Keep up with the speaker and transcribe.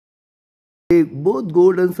Both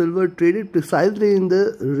gold and silver traded precisely in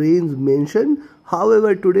the range mentioned.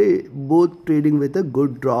 However, today both trading with a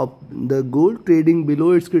good drop. The gold trading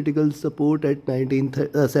below its critical support at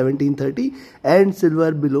 1730 and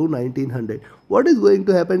silver below 1900. What is going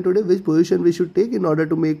to happen today? Which position we should take in order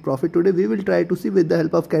to make profit today? We will try to see with the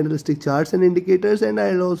help of candlestick charts and indicators, and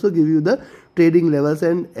I will also give you the trading levels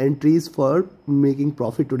and entries for making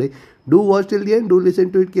profit today. Do watch till the end, do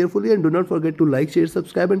listen to it carefully, and do not forget to like, share,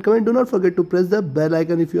 subscribe and comment. Do not forget to press the bell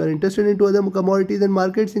icon if you are interested into other commodities and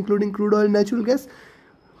markets including crude oil, natural gas,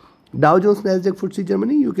 Dow Jones, Nasdaq, FTSE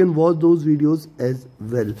Germany. You can watch those videos as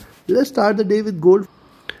well. Let's start the day with gold.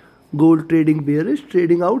 Gold trading bearish,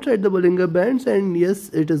 trading outside the Bollinger Bands, and yes,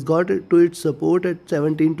 it has got to its support at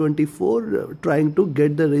 1724, trying to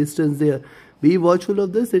get the resistance there. Be watchful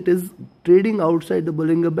of this. It is trading outside the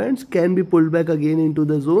Bollinger Bands, can be pulled back again into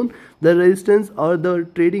the zone. The resistance or the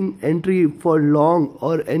trading entry for long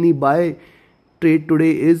or any buy trade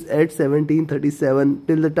today is at 1737.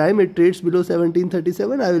 Till the time it trades below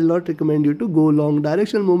 1737, I will not recommend you to go long.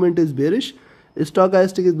 Directional movement is bearish.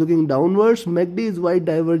 Stochastic is looking downwards. MACD is wide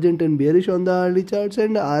divergent and bearish on the hourly charts,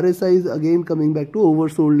 and RSI is again coming back to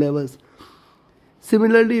oversold levels.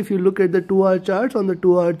 Similarly, if you look at the 2-hour charts, on the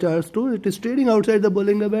 2-hour charts too, it is trading outside the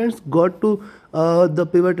Bollinger Bands, got to the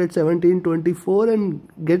pivot at 1724 and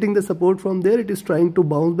getting the support from there. It is trying to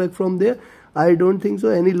bounce back from there. I don't think so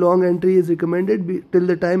any long entry is recommended till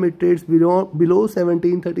the time it trades below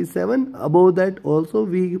 1737. Above that also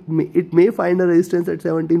it may find a resistance at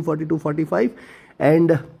 1742.45,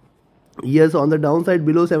 and yes, on the downside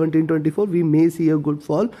below 1724 we may see a good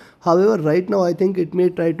fall. However, right now I think it may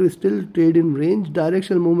try to still trade in range.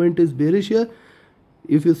 Directional movement is bearish here.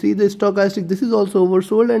 If you see the stochastic, this is also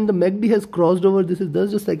oversold, and the MACD has crossed over. This is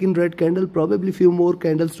just the second red candle, probably few more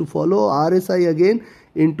candles to follow. RSI again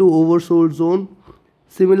into oversold zone.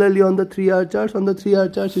 Similarly on the 3-hour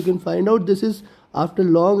charts, you can find out this is after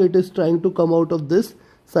long it is trying to come out of this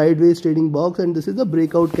sideways trading box, and this is a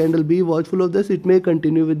breakout candle. Be watchful of this. It may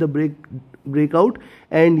continue with the breakout,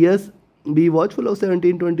 and yes, be watchful of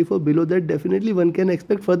 1724. Below that definitely one can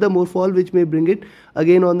expect further more fall, which may bring it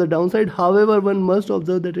again on the downside. However, one must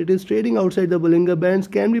observe that it is trading outside the Bollinger Bands,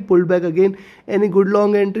 can be pulled back again. Any good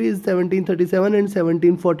long entry is 1737 and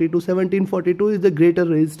 1742. 1742 is the greater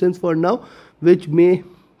resistance for now, which may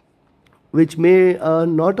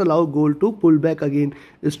not allow gold to pull back again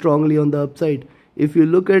strongly on the upside. If you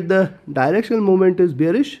look at the directional movement is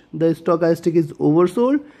bearish, the stochastic is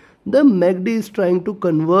oversold. The MACD is trying to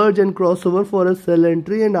converge and cross over for a sell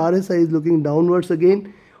entry, and RSI is looking downwards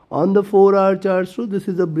again. On the 4-hour charts too, this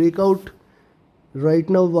is a breakout. Right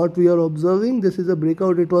now what we are observing, this is a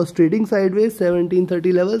breakout. It was trading sideways,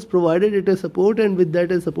 1730 levels, provided it is support, and with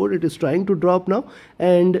that as support it is trying to drop now.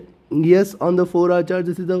 And yes, on the 4-hour chart,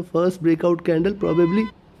 this is the first breakout candle probably,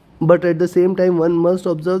 but at the same time one must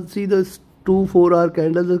observe, see the 2 4-hour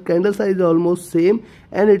candles, the candle size is almost same,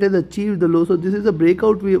 and it has achieved the low. So this is a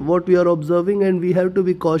breakout what we are observing, and we have to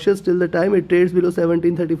be cautious till the time it trades below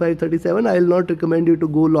 1735.37. I will not recommend you to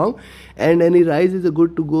go long, and any rise is a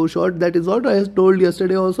good to go short. That is what I have told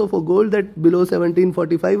yesterday also for gold, that below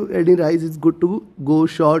 1745 any rise is good to go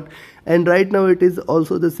short, and right now it is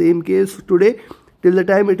also the same case today. Till the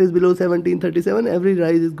time it is below 1737, every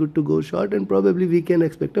rise is good to go short, and probably we can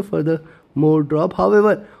expect a further more drop.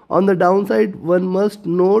 However, on the downside, one must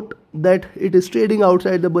note that it is trading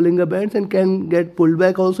outside the Bollinger Bands and can get pulled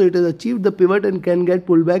back also. It has achieved the pivot and can get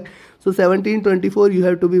pulled back. So 1724 you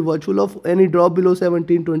have to be watchful of. Any drop below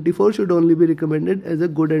 1724 should only be recommended as a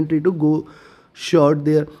good entry to go short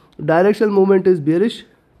there. Directional movement is bearish.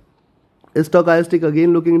 Stochastic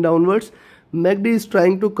again looking downwards. MACD is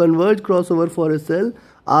trying to converge, crossover for a sell.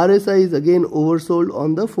 RSI is again oversold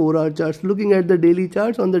on the 4-hour charts. Looking at the daily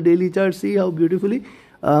charts, on the daily chart, see how beautifully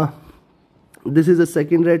this is a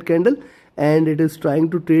second red candle, and it is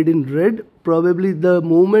trying to trade in red. Probably the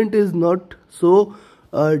movement is not so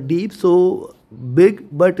deep, so big,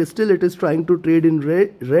 but still it is trying to trade in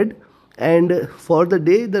red. And for the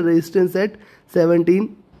day, the resistance at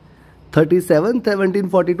 1737,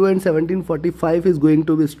 1742 and 1745 is going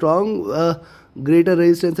to be strong. Greater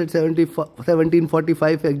resistance at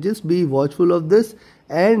 1745 exists. Be watchful of this.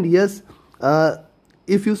 And yes,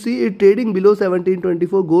 if you see it trading below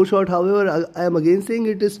 1724, go short. However, I am again saying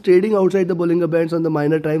it is trading outside the Bollinger Bands on the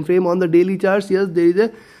minor time frame. On the daily charts, yes, there is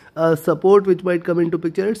a support which might come into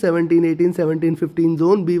picture at 1718, 1715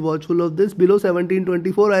 zone. Be watchful of this. Below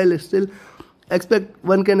 1724, I'll still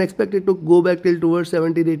one can expect it to go back till towards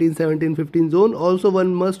 1718, 1715 zone. Also,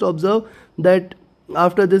 one must observe that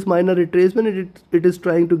After this minor retracement, it is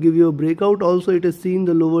trying to give you a breakout. Also, it has seen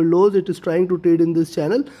the lower lows. It is trying to trade in this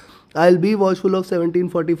channel. I'll be watchful of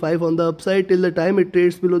 1745 on the upside. Till the time it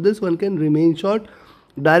trades below this, one can remain short.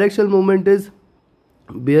 Directional movement is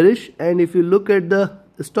bearish, and if you look at the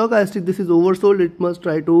stochastic, this is oversold. It must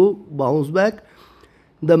try to bounce back.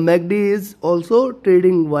 The MACD is also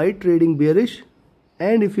trading white, trading bearish,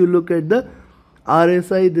 and if you look at the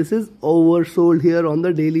RSI, this is oversold here on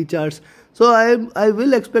the daily charts. So I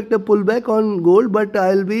will expect a pullback on gold, but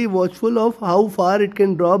I'll be watchful of how far it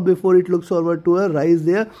can drop before it looks forward to a rise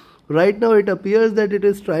there. Right now it appears that it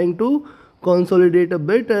is trying to consolidate a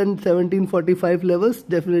bit, and 1745 levels,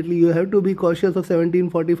 definitely you have to be cautious of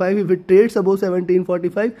 1745. If it trades above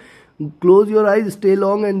 1745, close your eyes, stay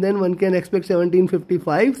long, and then one can expect 1755,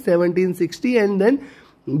 1760, and then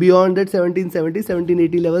beyond that 1770,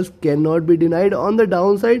 1780 levels cannot be denied. On the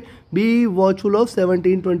downside, be watchful of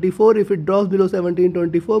 1724. If it drops below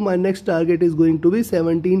 1724, my next target is going to be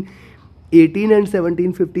 1718 and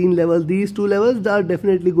 1715 levels. These two levels are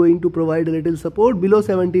definitely going to provide a little support. Below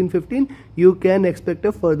 1715, you can expect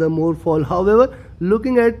a further more fall. However,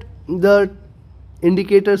 looking at the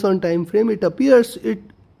indicators on time frame, it appears it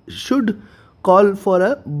should call for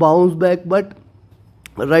a bounce back, but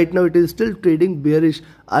right now it is still trading bearish.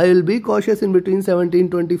 I will be cautious in between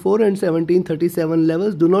 1724 and 1737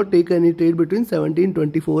 levels. Do not take any trade between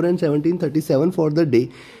 1724 and 1737 for the day,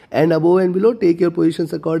 and above and below take your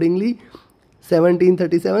positions accordingly.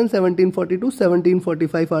 1737, 1742,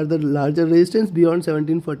 1745 are the larger resistance. Beyond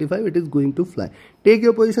 1745 it is going to fly. Take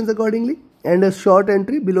your positions accordingly, and a short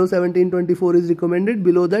entry below 1724 is recommended.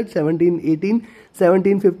 Below that 1718,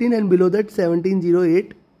 1715, and below that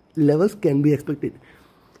 1708 levels can be expected.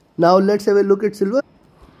 Now let's have a look at silver.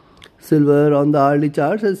 Silver on the hourly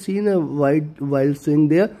charts has seen a wild swing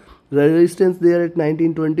there. Resistance there at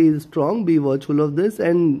 1920 is strong. Be watchful of this,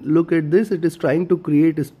 and look at this. It is trying to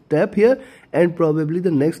create a step here, and probably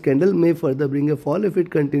the next candle may further bring a fall if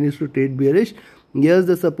it continues to trade bearish. Yes,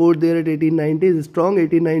 the support there at 1890 is strong.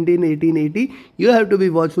 1819, 1880. You have to be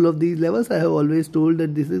watchful of these levels. I have always told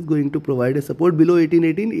that this is going to provide a support. Below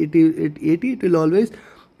 1818, 1880, it will always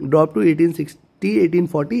drop to 1860,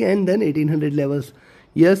 1840, and then 1800 levels.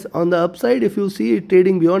 Yes, on the upside, if you see it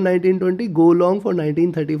trading beyond 1920, go long for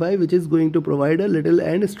 1935, which is going to provide a little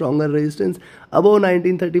and stronger resistance. Above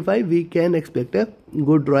 1935, we can expect a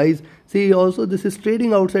good rise. See, also this is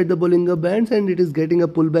trading outside the Bollinger Bands, and it is getting a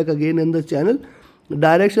pullback again in the channel.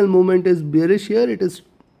 Directional movement is bearish here. It is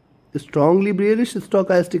strongly bearish.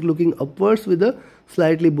 Stochastic looking upwards with a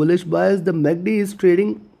slightly bullish bias. The MACD is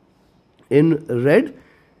trading in red,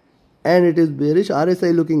 and it is bearish.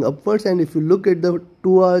 RSI looking upwards, and if you look at the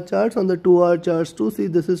 2-hour charts, on the 2-hour charts too, see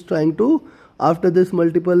this is trying to, after this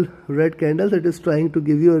multiple red candles, it is trying to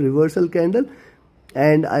give you a reversal candle,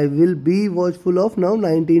 and I will be watchful of now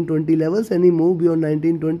 1920 levels. Any move beyond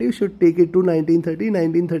 1920 should take it to 1930,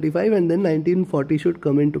 1935, and then 1940 should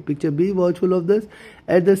come into picture. Be watchful of this.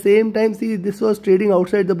 At the same time, see this was trading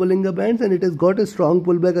outside the Bollinger Bands, and it has got a strong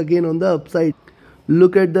pullback again on the upside.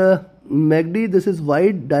 Look at the MACD, this is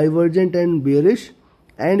wide, divergent, and bearish.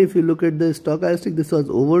 And if you look at the stochastic, this was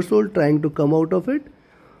oversold, trying to come out of it.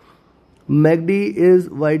 MACD is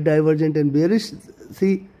wide, divergent, and bearish.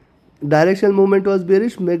 See, directional movement was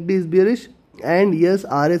bearish, MACD is bearish, and yes,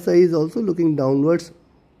 RSI is also looking downwards.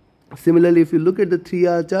 Similarly, if you look at the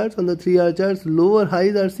 3-hour charts, on the 3-hour charts, lower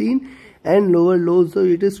highs are seen and lower lows. So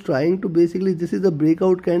it is trying to basically, this is a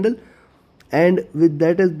breakout candle, and with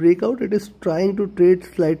that as breakout, it is trying to trade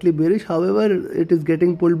slightly bearish. However, it is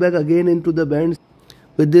getting pulled back again into the bands.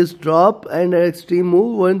 With this drop and an extreme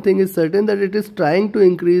move, one thing is certain, that it is trying to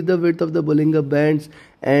increase the width of the Bollinger Bands,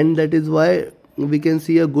 and that is why we can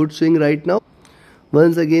see a good swing right now.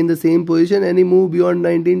 Once again, the same position. Any move beyond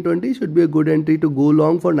 1920 should be a good entry to go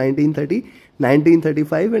long for 1930,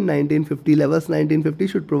 1935 and 1950 levels. 1950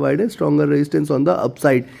 should provide a stronger resistance on the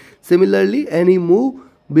upside. Similarly, any move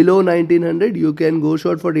below 1900, you can go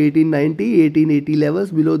short for 1890, 1880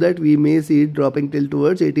 levels. Below that, we may see it dropping till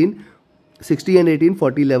towards 1860 and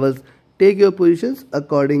 1840 levels. Take your positions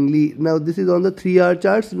accordingly. Now, this is on the 3-hour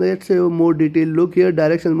charts. Let's have a more detailed look here.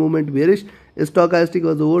 Directional movement bearish. Stochastic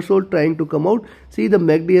was oversold, trying to come out. See, the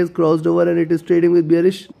MACD has crossed over and it is trading with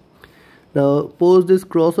bearish. Now, post this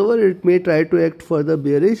crossover, it may try to act further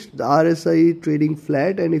bearish. The RSI trading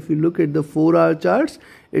flat, and if you look at the 4-hour charts,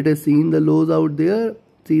 it has seen the lows out there.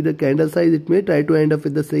 See the candle size, it may try to end up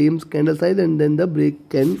with the same candle size, and then the break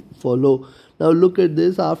can follow. Now look at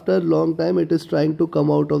this, after a long time it is trying to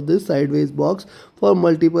come out of this sideways box. For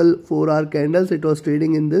multiple 4-hour candles it was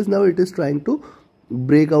trading in this. Now it is trying to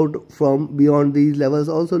breakout from beyond these levels.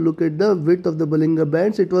 Also look at the width of the Bollinger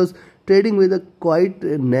Bands. It was trading with a quite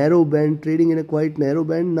narrow band, trading in a quite narrow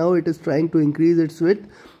band. Now it is trying to increase its width.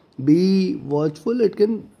 Be watchful. It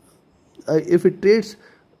can, if it trades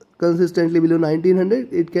consistently below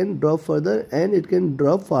 1900, it can drop further, and it can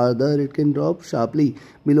drop farther. It can drop sharply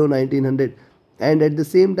below 1900. And at the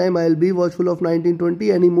same time, I will be watchful of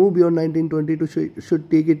 1920. Any move beyond 1920 should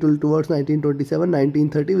take it towards 1927,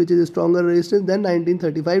 1930, which is a stronger resistance than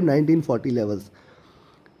 1935, 1940 levels.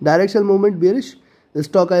 Directional movement bearish. The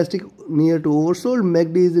stochastic near to oversold.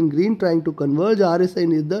 MACD is in green, trying to converge.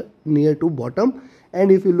 RSI is the near to bottom.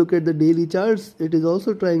 And if you look at the daily charts, it is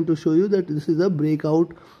also trying to show you that this is a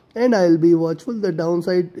breakout. And I will be watchful. The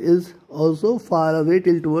downside is also far away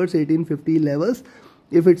till towards 1850 levels.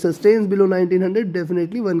 If it sustains below 1900,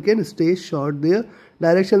 definitely one can stay short there.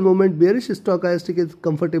 Directional movement bearish. Stochastic is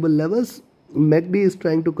comfortable levels. MACD is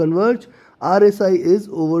trying to converge. RSI is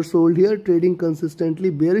oversold here, trading consistently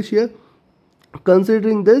bearish here.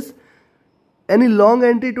 Considering this, any long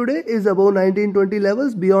entry today is above 1920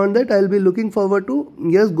 levels. Beyond that, I will be looking forward to,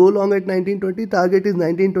 yes, go long at 1920. Target is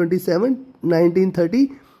 1927,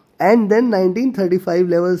 1930. And then 1935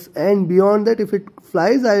 levels, and beyond that, if it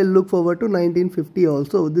flies, I will look forward to 1950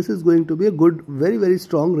 also. This is going to be a good, very, very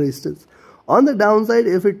strong resistance. On the downside,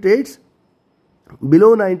 if it trades below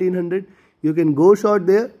 1900, you can go short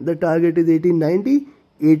there. The target is 1890,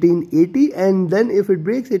 1880, and then if it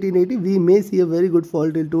breaks 1880, we may see a very good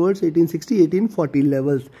fall till towards 1860, 1840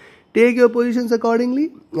 levels. Take your positions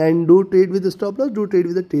accordingly, and do trade with the stop loss, do trade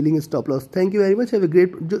with the trailing stop loss. Thank you very much. Have a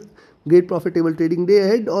great profitable trading day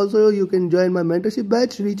ahead. Also, you can join my mentorship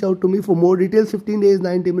batch. Reach out to me for more details. 15 days,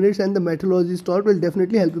 90 minutes, and the methodology taught will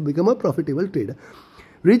definitely help you become a profitable trader.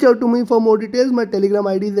 Reach out to me for more details. My Telegram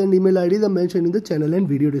IDs and email IDs are mentioned in the channel and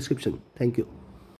video description. Thank you.